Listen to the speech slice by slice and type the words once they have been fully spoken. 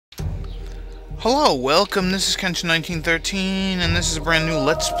Hello, welcome, this is Kenshin1913, and this is a brand new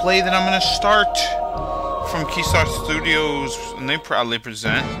Let's Play that I'm going to start from Kisareth Studios, and they proudly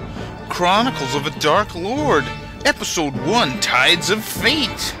present Chronicles of a Dark Lord, Episode 1, Tides of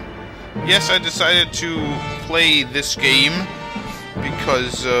Fate. Yes, I decided to play this game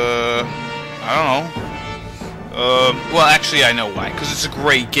because, I don't know. Well, actually I know why, because it's a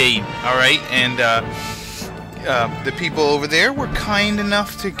great game, alright, and, the people over there were kind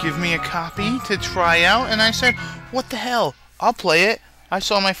enough to give me a copy to try out, and I said, what the hell, I'll play it. I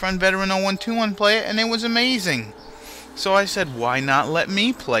saw my friend Veteran0121 play it, and it was amazing. So I said, why not let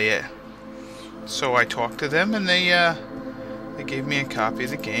me play it? So I talked to them, and they gave me a copy of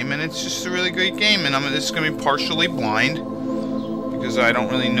the game, and it's just a really great game, and it's going to be partially blind, because I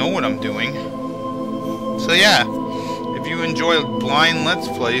don't really know what I'm doing. So yeah, if you enjoy blind Let's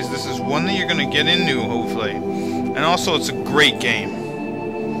Plays, this is one that you're going to get into, hopefully. And also, it's a great game.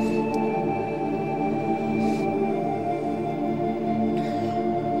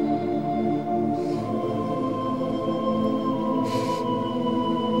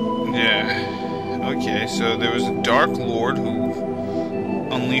 Yeah. Okay, so there was a Dark Lord who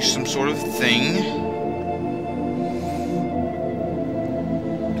unleashed some sort of thing.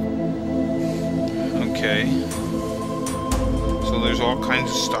 Okay. So there's all kinds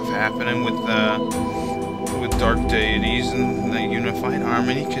of stuff happening with dark deities and the unified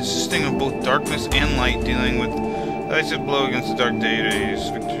harmony consisting of both darkness and light, dealing with decisive blow against the dark deities.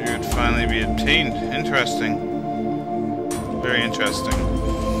 Victory would finally be obtained. Interesting. Very interesting.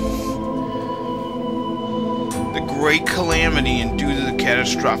 The great calamity, and due to the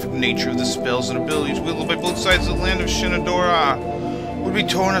catastrophic nature of the spells and abilities wielded by both sides of the land of Shinadora, would be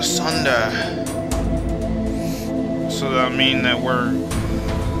torn asunder. So that mean that we're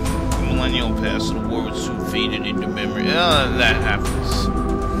millennial past, and the war would soon fade into memory. That happens.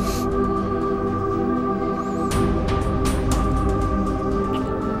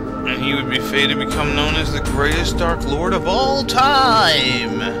 And he would be fated to become known as the greatest Dark Lord of all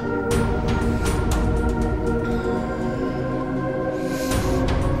time.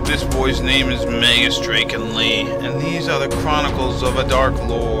 This boy's name is Magus Lee, and these are the Chronicles of a Dark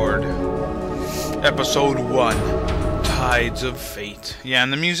Lord. Episode 1. Tides of Fate. Yeah,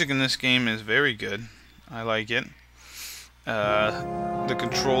 and the music in this game is very good. I like it. The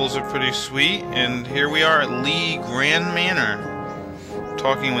controls are pretty sweet, and here we are at Lee Grand Manor,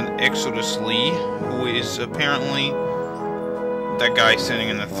 talking with Exodus Lee, who is apparently that guy sitting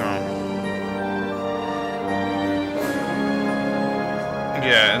in the throne.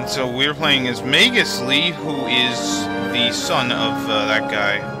 Yeah, and so we're playing as Magus Lee, who is the son of that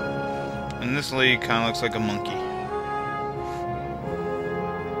guy. And this lady kind of looks like a monkey.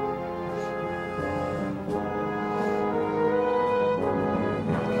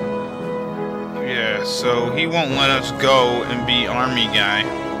 Yeah, so he won't let us go and be army guy.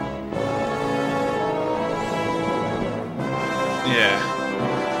 Yeah.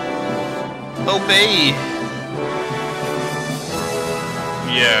 Obey!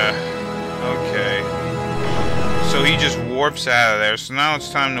 Yeah. Okay. So he just warps out of there. So now it's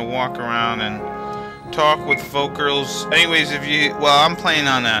time to walk around and talk with folk girls. Anyways, if you, well, I'm playing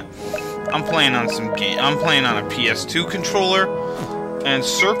on a PS2 controller, and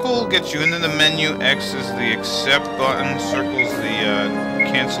circle gets you into the menu. X is the accept button. Circle's the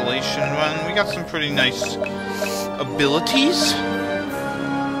cancellation button. We got some pretty nice abilities,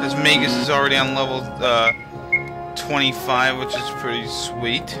 as Magus is already on level 25, which is pretty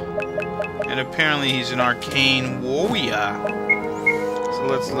sweet. And apparently he's an arcane warrior. So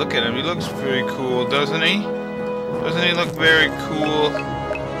let's look at him. He looks pretty cool, doesn't he? Doesn't he look very cool?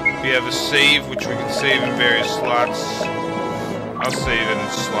 We have a save, which we can save in various slots. I'll save it in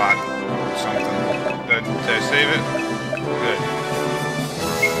slot something. Did I save it? Good.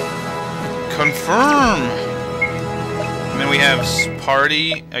 Confirm! And then we have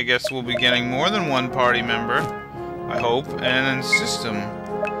party. I guess we'll be getting more than one party member, I hope. And then system.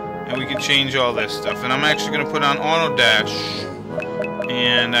 And we can change all this stuff. And I'm actually going to put on auto dash.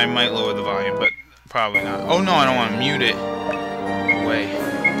 And I might lower the volume, but probably not. Oh no, I don't want to mute it. No way.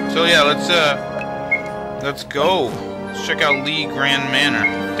 So yeah, let's go. Let's check out Lee Grand Manor.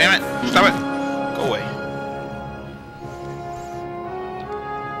 Damn it! Stop it! Go away.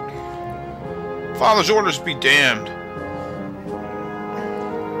 Father's orders be damned.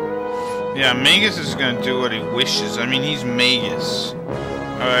 Yeah, Magus is gonna do what he wishes. I mean, he's Magus.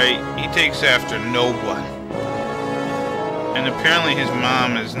 Alright, he takes after no one. And apparently his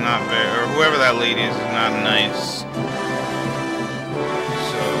mom is not very, or whoever that lady is not nice.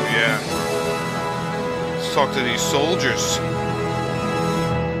 So, yeah. Let's talk to these soldiers.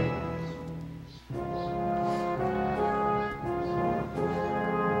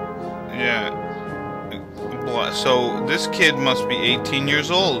 So this kid must be 18 years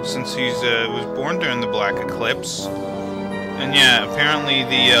old since he's was born during the Black Eclipse. And yeah, apparently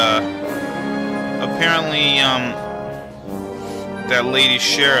that Lady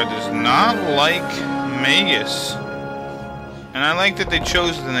Shara does not like Magus. And I like that they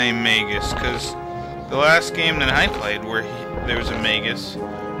chose the name Magus, because the last game that I played where there was a Magus,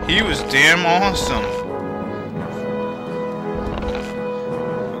 he was damn awesome.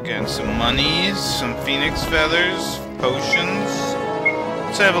 Again, some monies, some phoenix feathers, potions.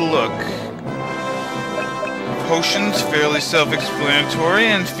 Let's have a look. Potions, fairly self-explanatory,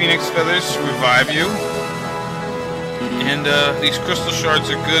 and phoenix feathers to revive you. And these crystal shards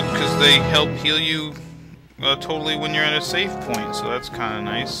are good because they help heal you totally when you're at a save point, so that's kind of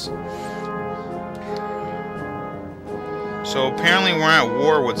nice. So apparently we're at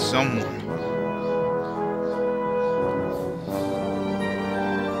war with someone.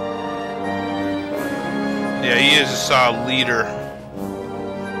 Yeah, he is a solid leader.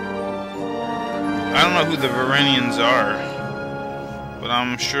 I don't know who the Varenians are, but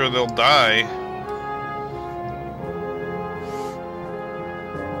I'm sure they'll die.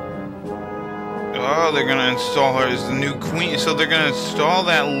 Oh, they're gonna install her as the new queen. So they're gonna install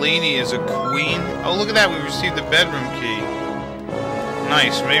that lady as a queen. Oh, look at that, we received the bedroom key.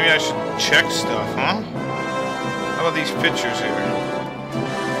 Nice, maybe I should check stuff, huh? How about these pictures here?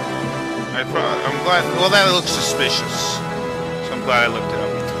 I'm glad, well, that looks suspicious. So I'm glad I looked it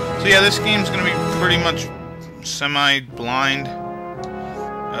up. So yeah, this game's gonna be pretty much semi-blind.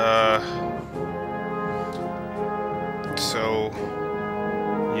 So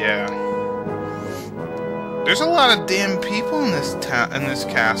yeah. There's a lot of damn people in this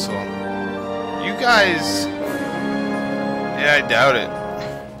castle. You guys... Yeah, I doubt it.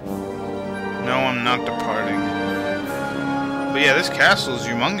 No, I'm not departing. But yeah, this castle is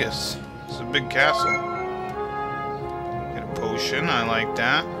humongous. It's a big castle. Get a potion, I like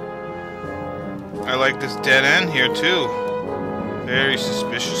that. I like this dead end here too. Very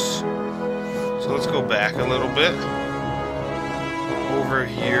suspicious. So let's go back a little bit. Over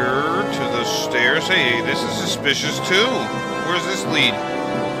here to the stairs. Hey, this is suspicious too. Where does this lead?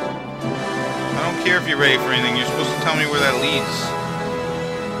 I don't care if you're ready for anything. You're supposed to tell me where that leads.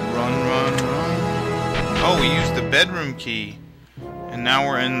 Run, run, run. Oh, we used the bedroom key. And now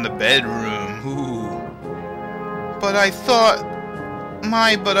we're in the bedroom. Ooh. But I thought...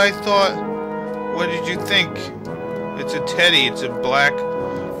 What did you think? It's a teddy. It's a black,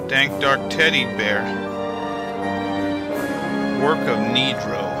 dank, dark teddy bear. Work of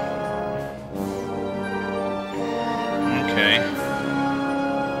Nidro. Okay.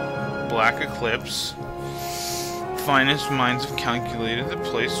 Black Eclipse. Finest minds have calculated the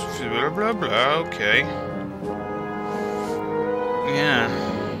place. Blah blah blah. Okay. Yeah.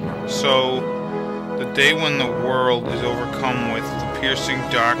 So, the day when the world is overcome with the piercing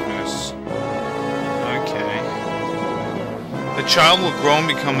darkness. Okay. The child will grow and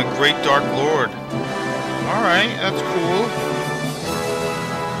become the great Dark Lord. Alright, that's cool.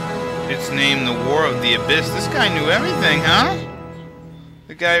 It's named The War of the Abyss. This guy knew everything, huh?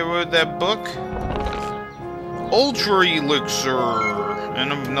 The guy who wrote that book? Ultra Elixir!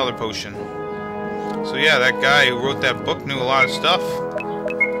 And another potion. So yeah, that guy who wrote that book knew a lot of stuff.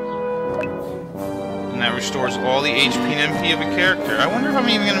 And that restores all the HP and MP of a character. I wonder if I'm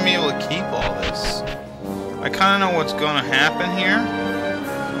even going to be able to keep all this. I kind of know what's going to happen here.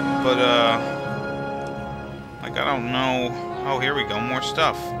 But, like, I don't know... Oh, here we go, more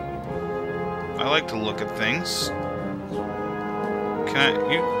stuff. I like to look at things.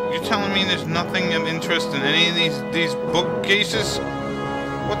 You telling me there's nothing of interest in any of these bookcases?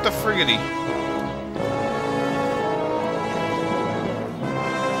 What the friggity?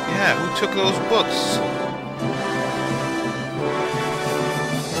 Yeah, who took those books?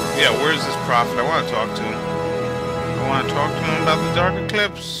 Yeah, where's this prophet? I want to talk to him. I want to talk to him about the Dark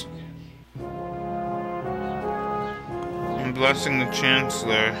Eclipse. I'm blessing the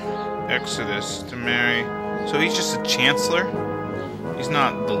Chancellor Exodus to marry. So he's just a Chancellor? He's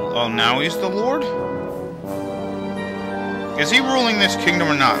not the... Oh, now he's the Lord? Is he ruling this kingdom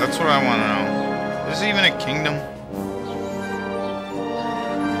or not? That's what I want to know. Is he even a kingdom?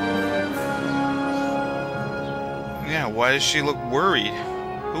 Yeah, why does she look worried?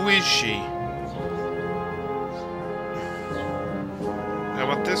 Who is she? How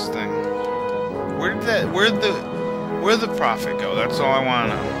about this thing? Where'd the prophet go? That's all I want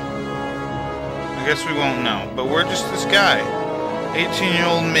to know. I guess we won't know, but we're just this guy.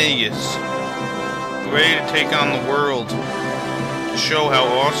 18-year-old Magus. Ready to take on the world. To show how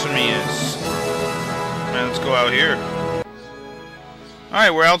awesome he is. Man, let's go out here.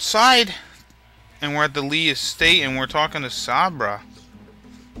 Alright, we're outside. And we're at the Lee estate and we're talking to Sabra.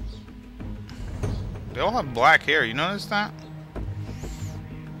 They all have black hair, you notice that?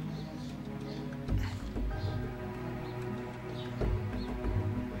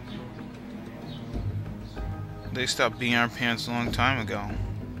 They stopped being our parents a long time ago.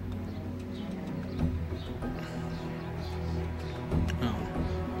 Oh.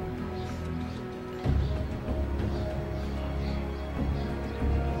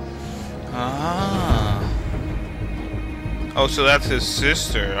 Ah. Oh, so that's his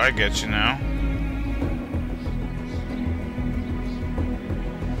sister. I get you now.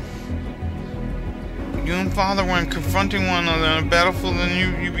 You and Father weren't confronting one another on a battlefield,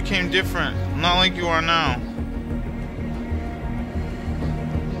 and you became different. Not like you are now.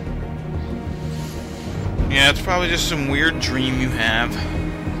 Yeah, it's probably just some weird dream you have.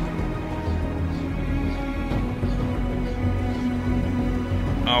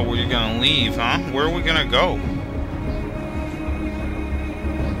 Oh, well, you're gonna leave, huh? Where are we gonna go?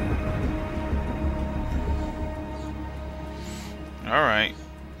 Alright.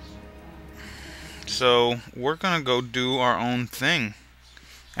 So, we're gonna go do our own thing.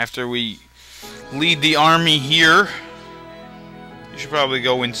 After we lead the army here, you should probably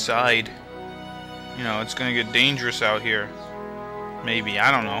go inside. You know, it's gonna get dangerous out here. Maybe,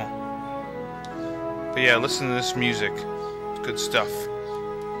 I don't know. But yeah, listen to this music. It's good stuff.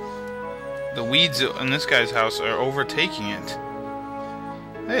 The weeds in this guy's house are overtaking it.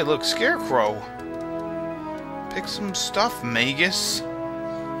 Hey, look, Scarecrow. Pick some stuff, Magus.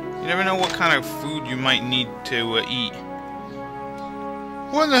 You never know what kind of food you might need to eat.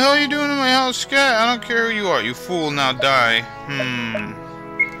 What the hell are you doing in my house, Scat? I don't care who you are. You fool, now die.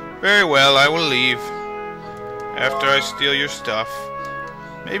 Very well, I will leave. After I steal your stuff.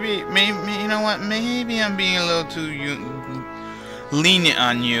 Maybe, you know what? Maybe I'm being a little too lenient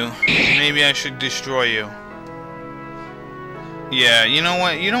on you. Maybe I should destroy you. Yeah, you know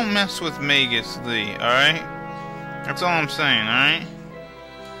what? You don't mess with Magus Lee, alright? That's all I'm saying, alright?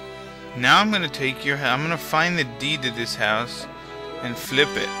 Now I'm gonna take your house. I'm gonna find the deed to this house and flip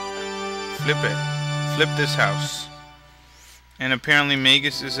it. Flip it. Flip this house. And apparently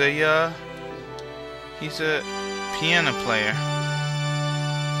Magus is a, he's a piano player.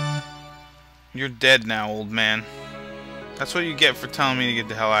 You're dead now, old man. That's what you get for telling me to get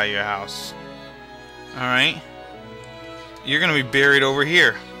the hell out of your house. Alright? You're gonna be buried over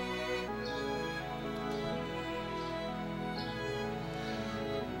here.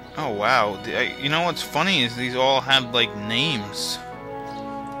 Oh, wow. You know what's funny is these all have, like, names.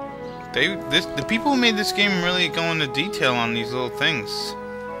 The people who made this game really go into detail on these little things.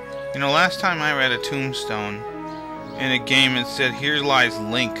 You know, last time I read a tombstone in a game, it said, "Here lies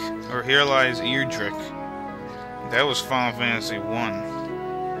Link," or "Here lies Eardrick." That was Final Fantasy 1.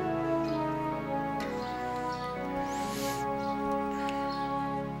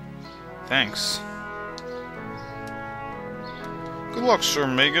 Thanks. Good luck, Sir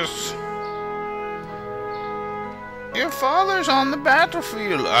Magus. Your father's on the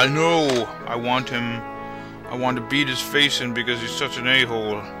battlefield. I know. I want him. I want to beat his face in because he's such an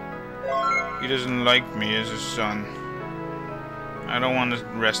a-hole. He doesn't like me as his son. I don't want to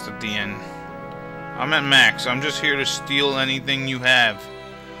rest at the inn. I'm at max. I'm just here to steal anything you have.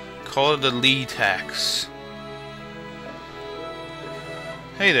 Call it the Lee tax.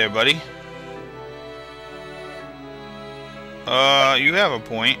 Hey there, buddy. You have a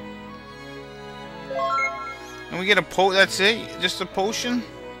point. And we get a that's it? Just a potion?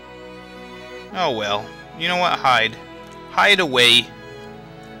 Oh well. You know what? Hide. Hide away.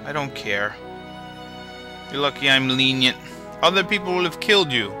 I don't care. You're lucky I'm lenient. Other people will have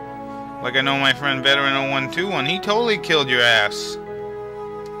killed you. Like I know my friend Veteran 0121, he totally killed your ass.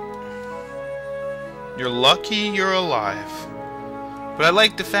 You're lucky you're alive. But I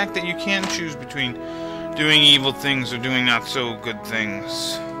like the fact that you can choose between doing evil things or doing not so good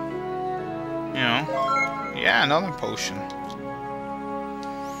things. You know? Yeah, another potion.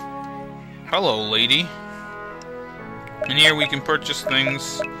 Hello, lady. And here we can purchase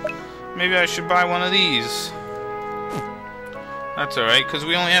things. Maybe I should buy one of these. That's alright, because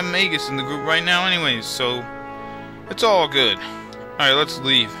we only have Magus in the group right now anyways, so it's all good. Alright, let's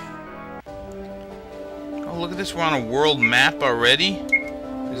leave. Oh, look at this, we're on a world map already?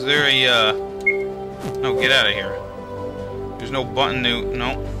 Is there a, no, get out of here. There's no button to,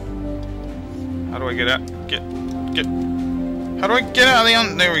 no. How do I get out? How do I get out of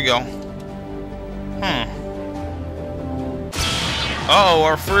the, there we go. Huh. Uh-oh,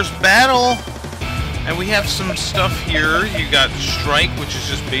 our first battle! And we have some stuff here. You got Strike, which is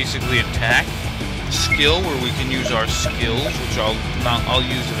just basically attack. skill where we can use our skills, which I'll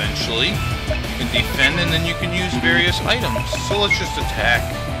use eventually. You can defend, and then you can use various items. So let's just attack.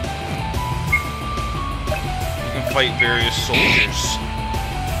 You can fight various soldiers.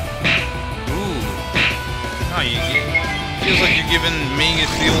 Ooh. Oh, feels like you're giving Magus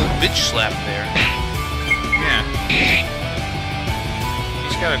the old bitch slap there. Yeah.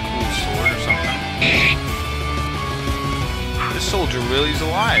 He's got a cool sword or something. This soldier really is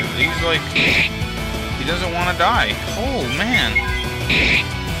alive. He's like... he doesn't want to die. Oh, man.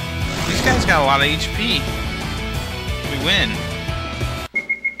 These guys got a lot of HP. We win.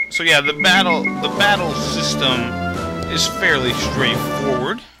 So yeah, the battle system is fairly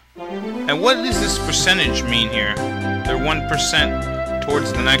straightforward. And what does this percentage mean here? They're 1%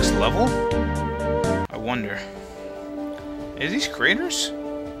 towards the next level? I wonder. Are these craters?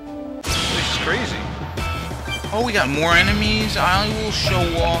 This is crazy. Oh, we got more enemies. I will show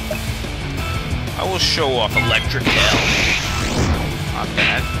off electric hell. Not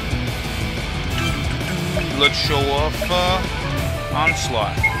bad. Let's show off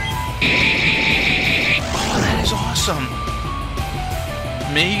onslaught. Oh, that is awesome.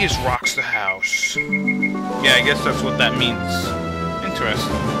 Magus rocks the house. Yeah, I guess that's what that means.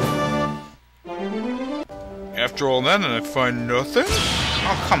 Interesting. After all that, and I find nothing?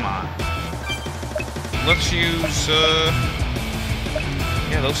 Oh, come on. Let's use,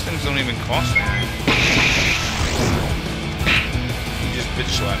 yeah, those things don't even cost anything. You just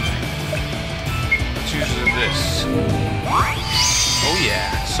bitch slap me. Let's use this. Oh,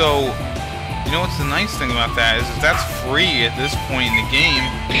 yeah. So... you know what's the nice thing about that is if that's free at this point in the game,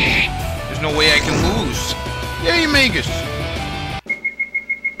 there's no way I can lose. Yay, Magus!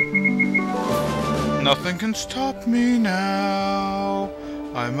 Nothing can stop me now.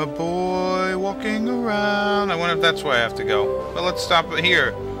 I'm a boy walking around. I wonder if that's where I have to go. But let's stop it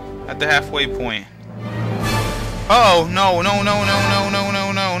here at the halfway point. Oh, no, no, no, no, no, no,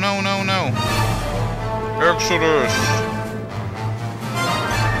 no, no, no, no, no. Exodus.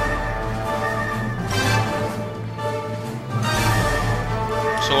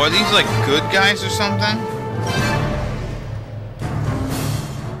 So are these like good guys or something?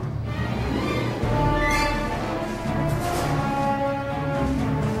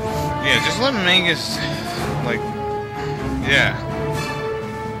 Yeah, just let Magus, like, yeah.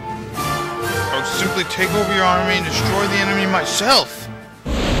 I would simply take over your army and destroy the enemy myself.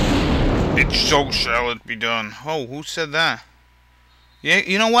 So shall it be done. Oh, who said that? Yeah,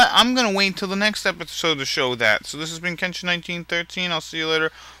 you know what? I'm going to wait until the next episode to show that. So this has been Kenshin 1913. I'll see you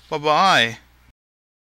later. Bye-bye.